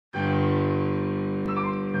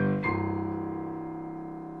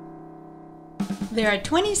There are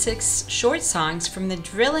 26 short songs from the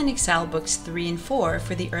Drill and Excel books 3 and 4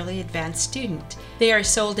 for the early advanced student. They are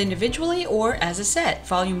sold individually or as a set,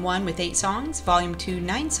 Volume 1 with 8 songs, Volume 2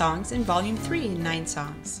 9 songs, and Volume 3 9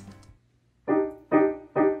 songs.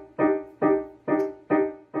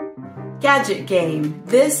 Gadget Game.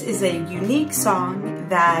 This is a unique song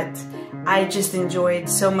that I just enjoyed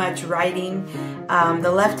so much writing.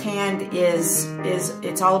 The left hand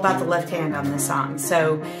it's all about the left hand on this song.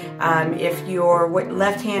 So if your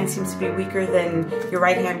left hand seems to be weaker than your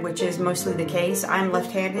right hand, which is mostly the case, I'm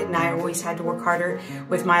left-handed and I always had to work harder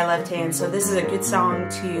with my left hand. So this is a good song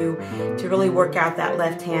to really work out that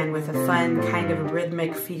left hand with a fun kind of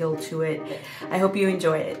rhythmic feel to it. I hope you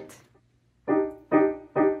enjoy it.